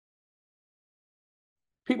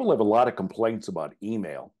People have a lot of complaints about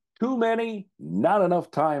email. Too many, not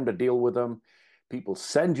enough time to deal with them. People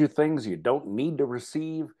send you things you don't need to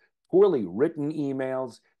receive, poorly written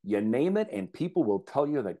emails, you name it, and people will tell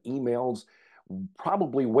you that emails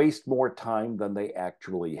probably waste more time than they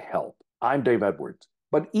actually help. I'm Dave Edwards,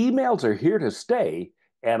 but emails are here to stay,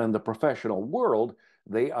 and in the professional world,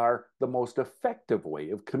 they are the most effective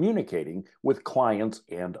way of communicating with clients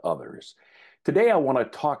and others. Today, I want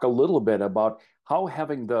to talk a little bit about how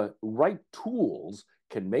having the right tools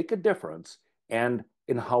can make a difference and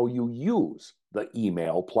in how you use the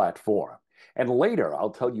email platform. And later, I'll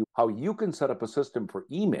tell you how you can set up a system for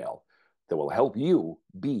email that will help you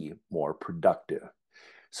be more productive.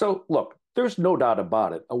 So, look, there's no doubt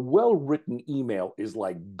about it. A well written email is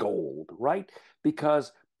like gold, right?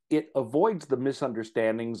 Because it avoids the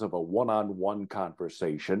misunderstandings of a one on one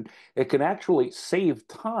conversation. It can actually save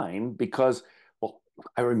time because, well,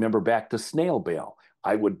 I remember back to snail mail.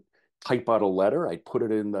 I would type out a letter, I'd put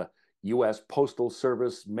it in the US Postal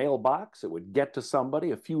Service mailbox. It would get to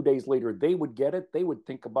somebody. A few days later, they would get it. They would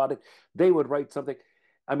think about it. They would write something.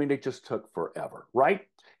 I mean, it just took forever, right?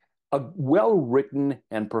 A well-written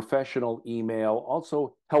and professional email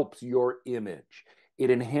also helps your image. It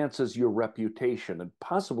enhances your reputation and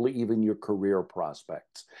possibly even your career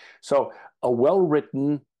prospects. So a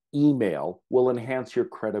well-written email will enhance your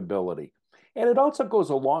credibility. And it also goes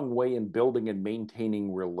a long way in building and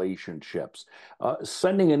maintaining relationships.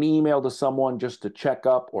 Sending an email to someone just to check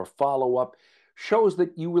up or follow up shows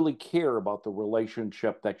that you really care about the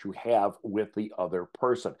relationship that you have with the other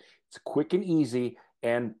person. It's quick and easy,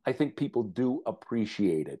 and I think people do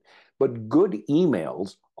appreciate it. But good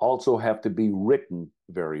emails also have to be written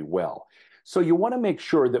very well. So you want to make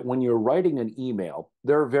sure that when you're writing an email,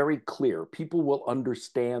 they're very clear. People will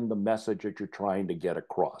understand the message that you're trying to get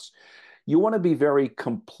across. You want to be very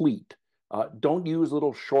complete. Don't use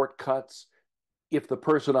little shortcuts if the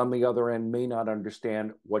person on the other end may not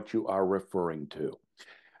understand what you are referring to.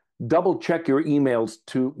 Double check your emails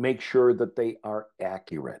to make sure that they are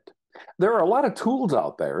accurate. There are a lot of tools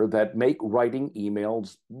out there that make writing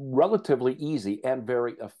emails relatively easy and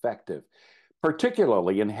very effective,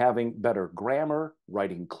 particularly in having better grammar,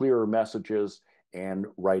 writing clearer messages, and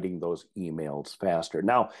writing those emails faster.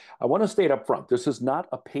 Now, I want to state up front, this is not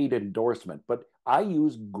a paid endorsement, but I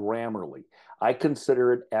use Grammarly. I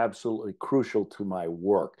consider it absolutely crucial to my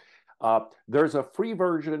work. There's a free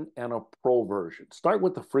version and a pro version. Start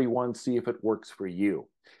with the free one, see if it works for you.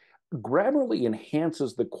 Grammarly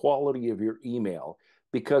enhances the quality of your email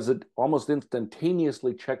because it almost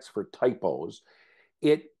instantaneously checks for typos.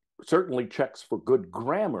 It certainly checks for good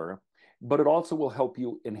grammar, but it also will help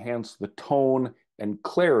you enhance the tone and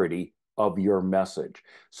clarity of your message.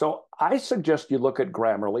 So I suggest you look at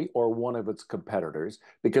Grammarly or one of its competitors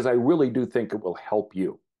because I really do think it will help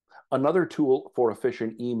you. Another tool for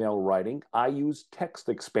efficient email writing, I use Text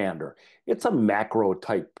Expander. It's a macro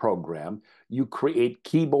type program. You create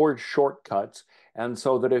keyboard shortcuts, and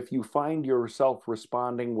so that if you find yourself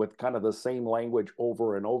responding with kind of the same language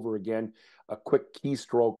over and over again, a quick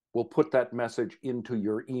keystroke will put that message into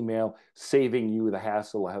your email, saving you the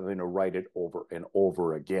hassle of having to write it over and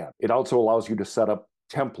over again. It also allows you to set up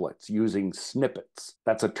templates using snippets.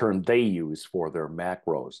 That's a term they use for their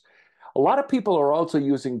macros. A lot of people are also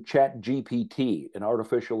using ChatGPT, an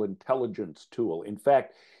artificial intelligence tool. In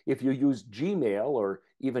fact, if you use Gmail or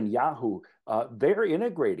even Yahoo, they're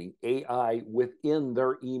integrating AI within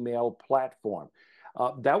their email platform.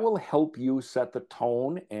 That will help you set the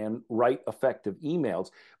tone and write effective emails,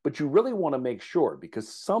 but you really want to make sure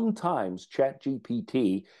because sometimes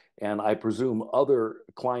ChatGPT and I presume other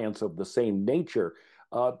clients of the same nature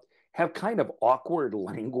have kind of awkward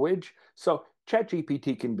language. So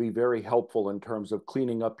ChatGPT can be very helpful in terms of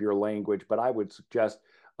cleaning up your language, but I would suggest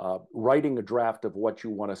writing a draft of what you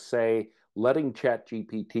want to say, letting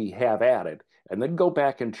ChatGPT have at it, and then go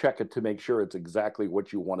back and check it to make sure it's exactly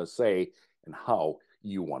what you want to say and how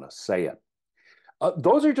you want to say it.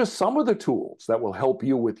 Those are just some of the tools that will help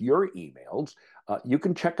you with your emails. You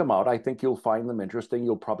can check them out. I think you'll find them interesting.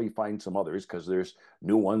 You'll probably find some others because there's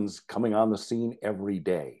new ones coming on the scene every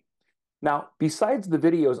day. Now, besides the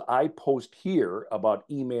videos I post here about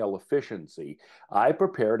email efficiency, I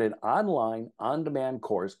prepared an online on-demand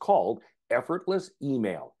course called Effortless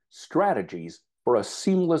Email Strategies for a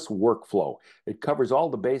Seamless Workflow. It covers all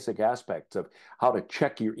the basic aspects of how to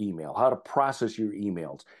check your email, how to process your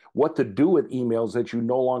emails, what to do with emails that you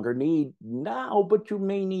no longer need now, but you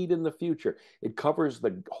may need in the future. It covers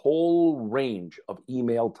the whole range of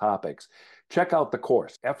email topics. Check out the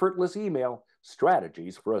course, Effortless Email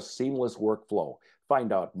Strategies for a Seamless Workflow.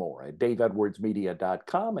 Find out more at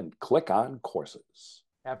daveedwardsmedia.com and click on courses.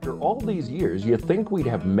 After all these years, you think we'd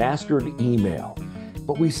have mastered email,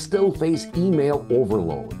 but we still face email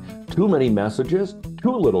overload. Too many messages,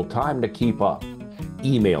 too little time to keep up.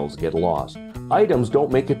 Emails get lost. Items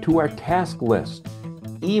don't make it to our task list.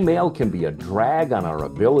 Email can be a drag on our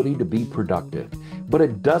ability to be productive, but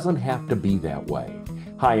it doesn't have to be that way.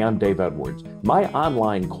 Hi, I'm Dave Edwards. My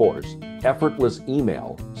online course, Effortless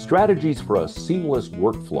Email, Strategies for a Seamless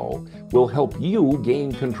Workflow, will help you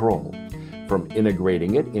gain control. From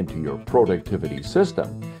integrating it into your productivity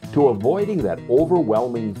system to avoiding that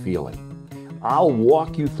overwhelming feeling. I'll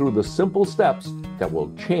walk you through the simple steps that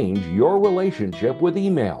will change your relationship with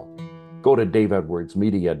email. Go to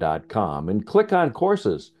daveedwardsmedia.com and click on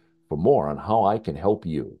courses for more on how I can help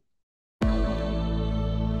you.